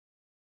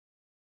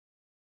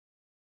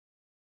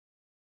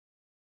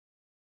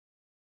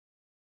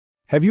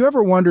Have you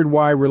ever wondered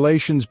why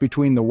relations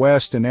between the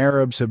West and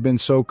Arabs have been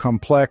so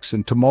complex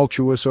and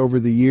tumultuous over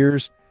the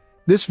years?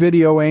 This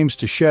video aims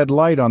to shed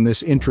light on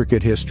this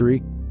intricate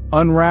history,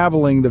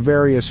 unraveling the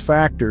various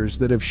factors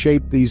that have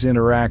shaped these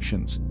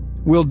interactions.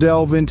 We'll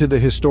delve into the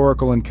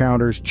historical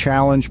encounters,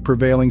 challenge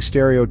prevailing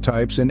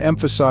stereotypes, and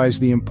emphasize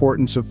the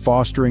importance of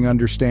fostering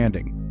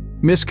understanding.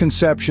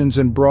 Misconceptions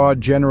and broad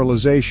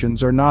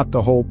generalizations are not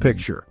the whole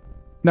picture.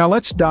 Now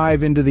let's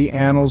dive into the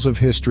annals of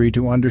history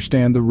to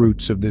understand the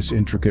roots of this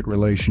intricate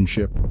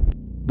relationship.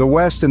 The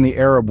West and the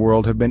Arab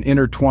world have been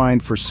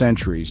intertwined for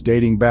centuries,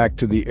 dating back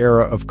to the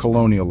era of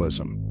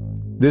colonialism.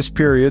 This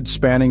period,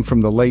 spanning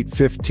from the late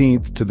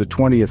 15th to the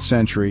 20th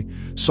century,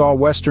 saw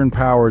Western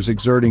powers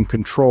exerting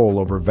control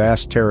over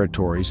vast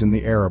territories in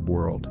the Arab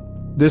world.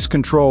 This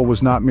control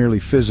was not merely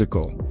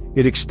physical,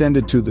 it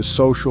extended to the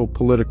social,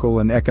 political,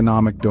 and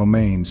economic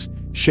domains,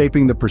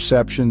 shaping the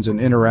perceptions and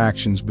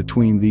interactions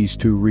between these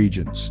two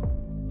regions.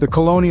 The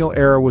colonial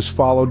era was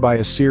followed by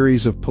a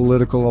series of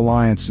political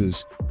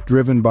alliances,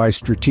 driven by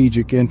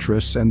strategic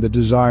interests and the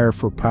desire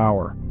for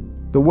power.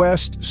 The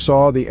West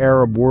saw the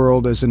Arab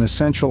world as an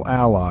essential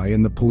ally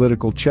in the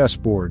political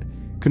chessboard,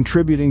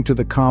 contributing to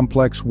the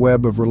complex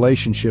web of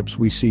relationships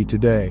we see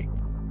today.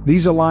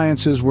 These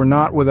alliances were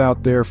not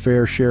without their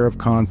fair share of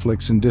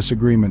conflicts and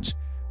disagreements,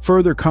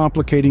 further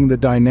complicating the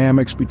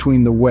dynamics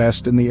between the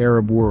West and the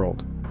Arab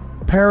world.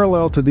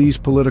 Parallel to these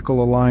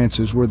political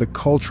alliances were the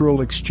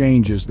cultural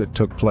exchanges that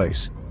took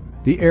place.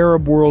 The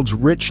Arab world's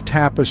rich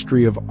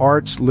tapestry of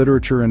arts,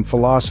 literature, and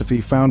philosophy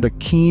found a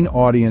keen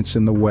audience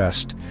in the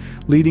West,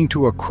 leading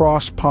to a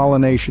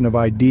cross-pollination of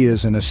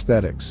ideas and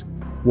aesthetics.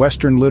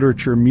 Western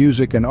literature,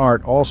 music, and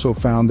art also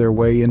found their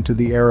way into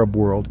the Arab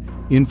world,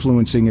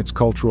 influencing its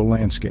cultural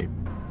landscape.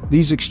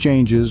 These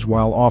exchanges,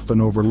 while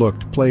often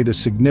overlooked, played a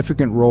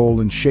significant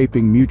role in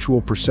shaping mutual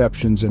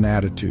perceptions and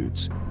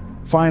attitudes.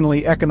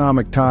 Finally,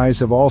 economic ties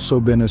have also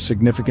been a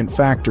significant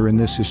factor in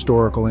this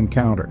historical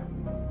encounter.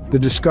 The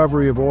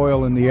discovery of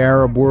oil in the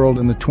Arab world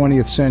in the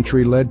 20th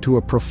century led to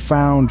a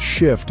profound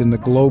shift in the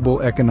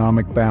global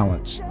economic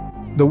balance.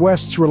 The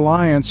West's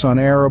reliance on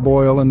Arab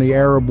oil and the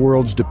Arab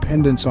world's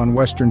dependence on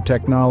Western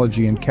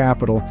technology and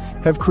capital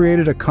have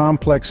created a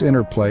complex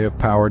interplay of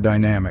power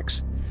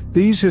dynamics.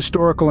 These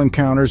historical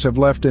encounters have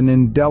left an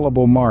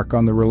indelible mark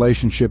on the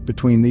relationship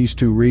between these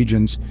two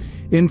regions,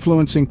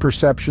 influencing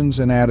perceptions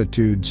and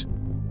attitudes.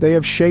 They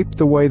have shaped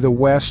the way the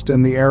West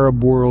and the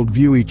Arab world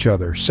view each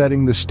other,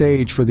 setting the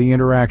stage for the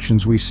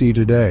interactions we see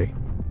today.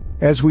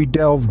 As we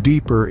delve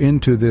deeper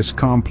into this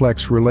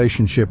complex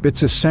relationship,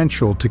 it's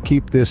essential to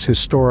keep this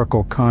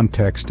historical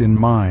context in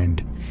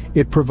mind.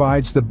 It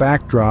provides the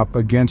backdrop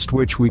against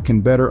which we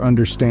can better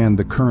understand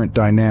the current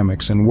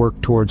dynamics and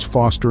work towards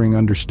fostering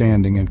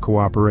understanding and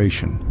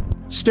cooperation.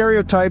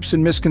 Stereotypes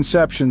and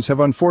misconceptions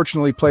have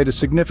unfortunately played a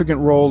significant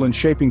role in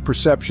shaping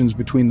perceptions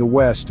between the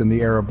West and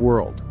the Arab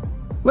world.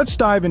 Let's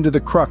dive into the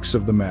crux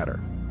of the matter: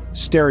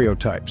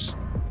 stereotypes.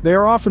 They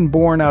are often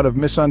born out of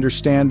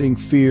misunderstanding,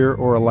 fear,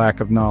 or a lack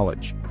of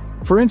knowledge.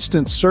 For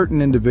instance,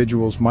 certain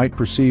individuals might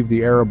perceive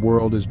the Arab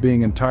world as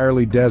being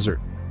entirely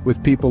desert,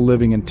 with people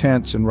living in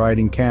tents and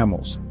riding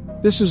camels.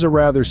 This is a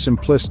rather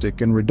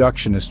simplistic and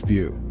reductionist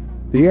view.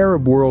 The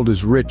Arab world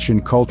is rich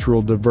in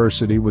cultural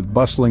diversity, with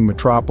bustling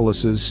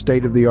metropolises,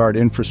 state-of-the-art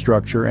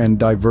infrastructure, and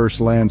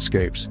diverse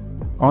landscapes.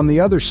 On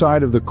the other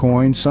side of the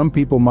coin, some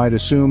people might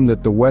assume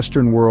that the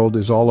Western world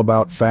is all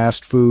about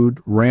fast food,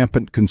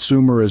 rampant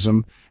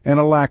consumerism, and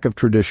a lack of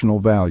traditional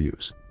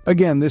values.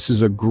 Again, this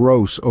is a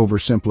gross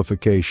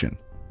oversimplification.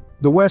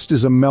 The West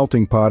is a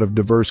melting pot of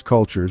diverse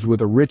cultures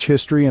with a rich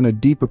history and a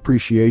deep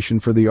appreciation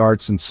for the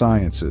arts and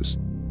sciences.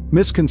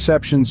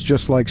 Misconceptions,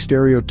 just like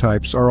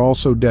stereotypes, are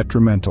also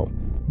detrimental.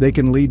 They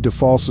can lead to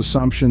false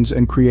assumptions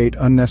and create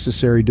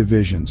unnecessary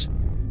divisions.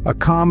 A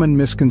common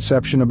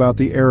misconception about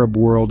the Arab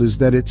world is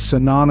that it's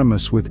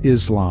synonymous with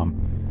Islam.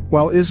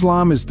 While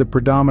Islam is the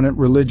predominant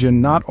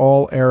religion, not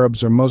all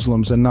Arabs are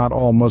Muslims and not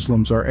all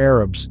Muslims are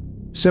Arabs.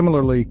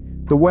 Similarly,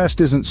 the West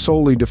isn't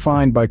solely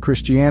defined by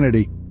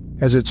Christianity,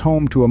 as it's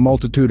home to a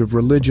multitude of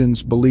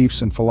religions,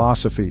 beliefs, and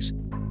philosophies.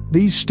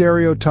 These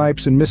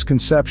stereotypes and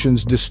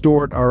misconceptions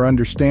distort our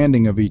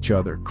understanding of each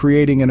other,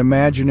 creating an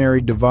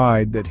imaginary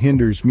divide that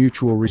hinders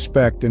mutual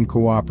respect and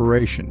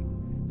cooperation.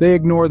 They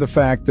ignore the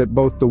fact that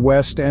both the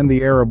West and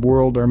the Arab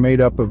world are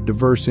made up of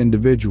diverse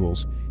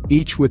individuals,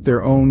 each with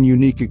their own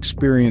unique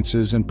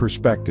experiences and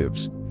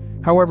perspectives.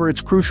 However,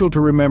 it's crucial to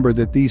remember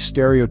that these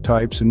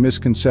stereotypes and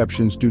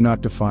misconceptions do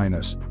not define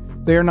us.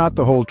 They are not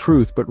the whole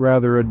truth, but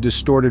rather a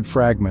distorted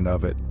fragment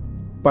of it.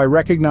 By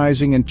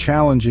recognizing and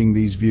challenging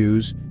these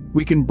views,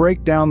 we can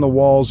break down the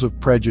walls of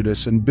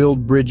prejudice and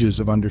build bridges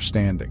of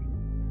understanding.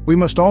 We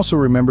must also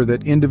remember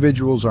that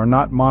individuals are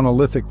not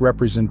monolithic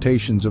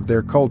representations of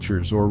their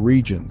cultures or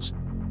regions.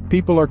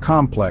 People are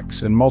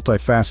complex and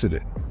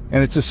multifaceted,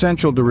 and it's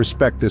essential to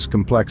respect this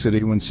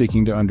complexity when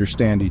seeking to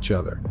understand each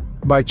other.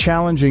 By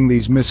challenging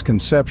these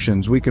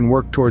misconceptions, we can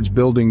work towards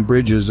building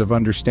bridges of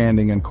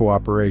understanding and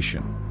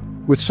cooperation.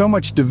 With so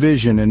much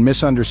division and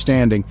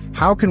misunderstanding,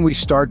 how can we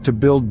start to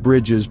build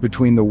bridges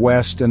between the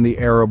West and the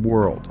Arab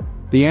world?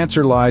 The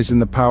answer lies in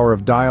the power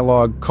of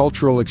dialogue,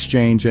 cultural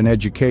exchange, and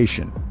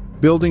education.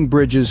 Building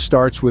bridges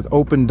starts with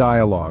open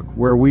dialogue,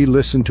 where we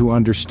listen to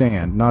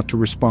understand, not to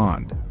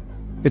respond.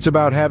 It's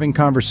about having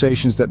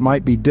conversations that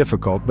might be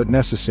difficult but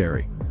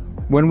necessary.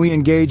 When we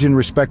engage in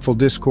respectful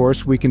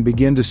discourse, we can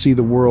begin to see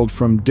the world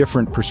from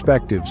different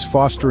perspectives,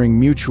 fostering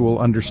mutual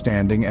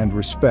understanding and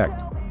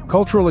respect.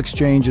 Cultural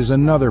exchange is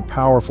another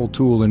powerful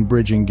tool in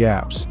bridging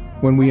gaps.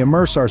 When we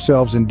immerse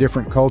ourselves in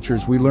different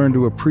cultures, we learn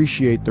to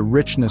appreciate the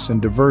richness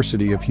and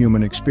diversity of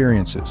human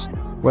experiences.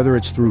 Whether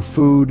it's through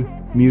food,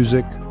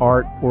 music,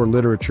 art, or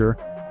literature,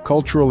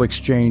 cultural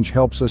exchange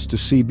helps us to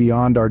see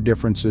beyond our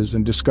differences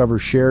and discover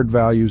shared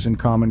values and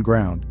common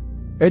ground.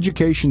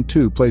 Education,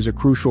 too, plays a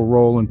crucial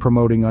role in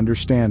promoting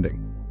understanding.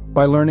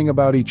 By learning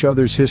about each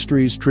other's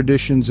histories,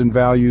 traditions, and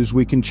values,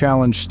 we can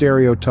challenge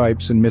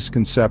stereotypes and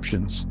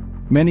misconceptions.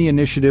 Many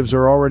initiatives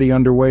are already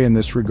underway in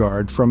this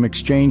regard, from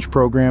exchange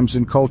programs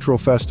and cultural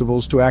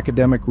festivals to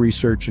academic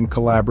research and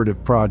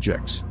collaborative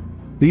projects.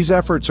 These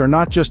efforts are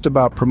not just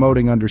about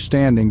promoting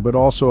understanding, but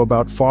also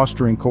about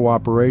fostering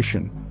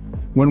cooperation.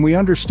 When we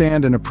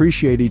understand and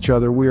appreciate each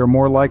other, we are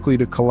more likely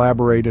to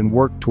collaborate and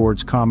work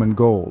towards common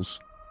goals.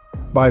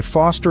 By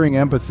fostering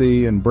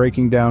empathy and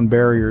breaking down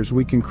barriers,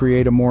 we can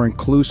create a more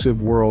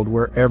inclusive world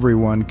where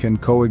everyone can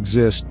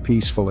coexist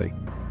peacefully.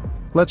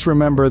 Let's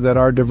remember that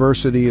our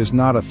diversity is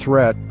not a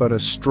threat, but a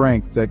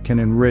strength that can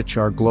enrich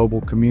our global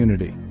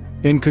community.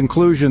 In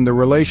conclusion, the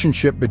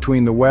relationship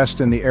between the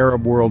West and the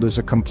Arab world is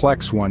a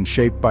complex one,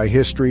 shaped by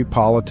history,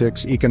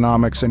 politics,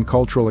 economics, and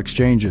cultural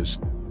exchanges.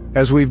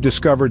 As we've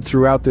discovered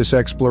throughout this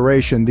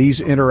exploration, these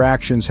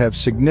interactions have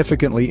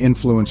significantly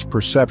influenced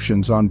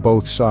perceptions on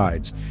both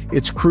sides.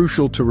 It's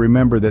crucial to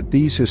remember that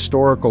these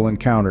historical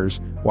encounters,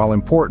 while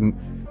important,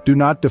 do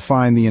not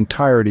define the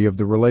entirety of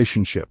the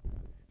relationship.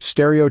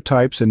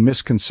 Stereotypes and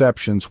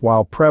misconceptions,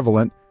 while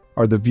prevalent,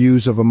 are the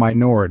views of a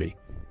minority,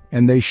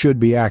 and they should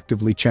be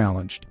actively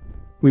challenged.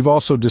 We've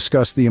also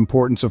discussed the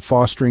importance of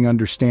fostering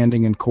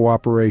understanding and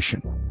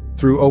cooperation.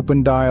 Through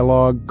open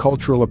dialogue,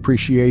 cultural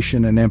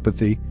appreciation, and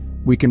empathy,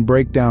 we can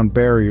break down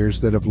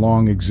barriers that have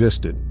long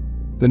existed.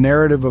 The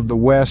narrative of the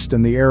West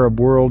and the Arab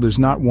world is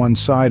not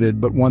one-sided,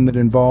 but one that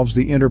involves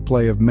the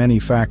interplay of many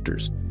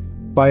factors.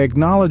 By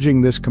acknowledging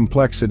this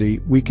complexity,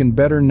 we can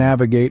better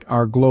navigate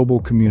our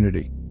global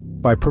community.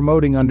 By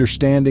promoting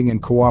understanding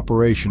and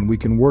cooperation, we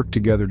can work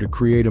together to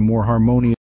create a more harmonious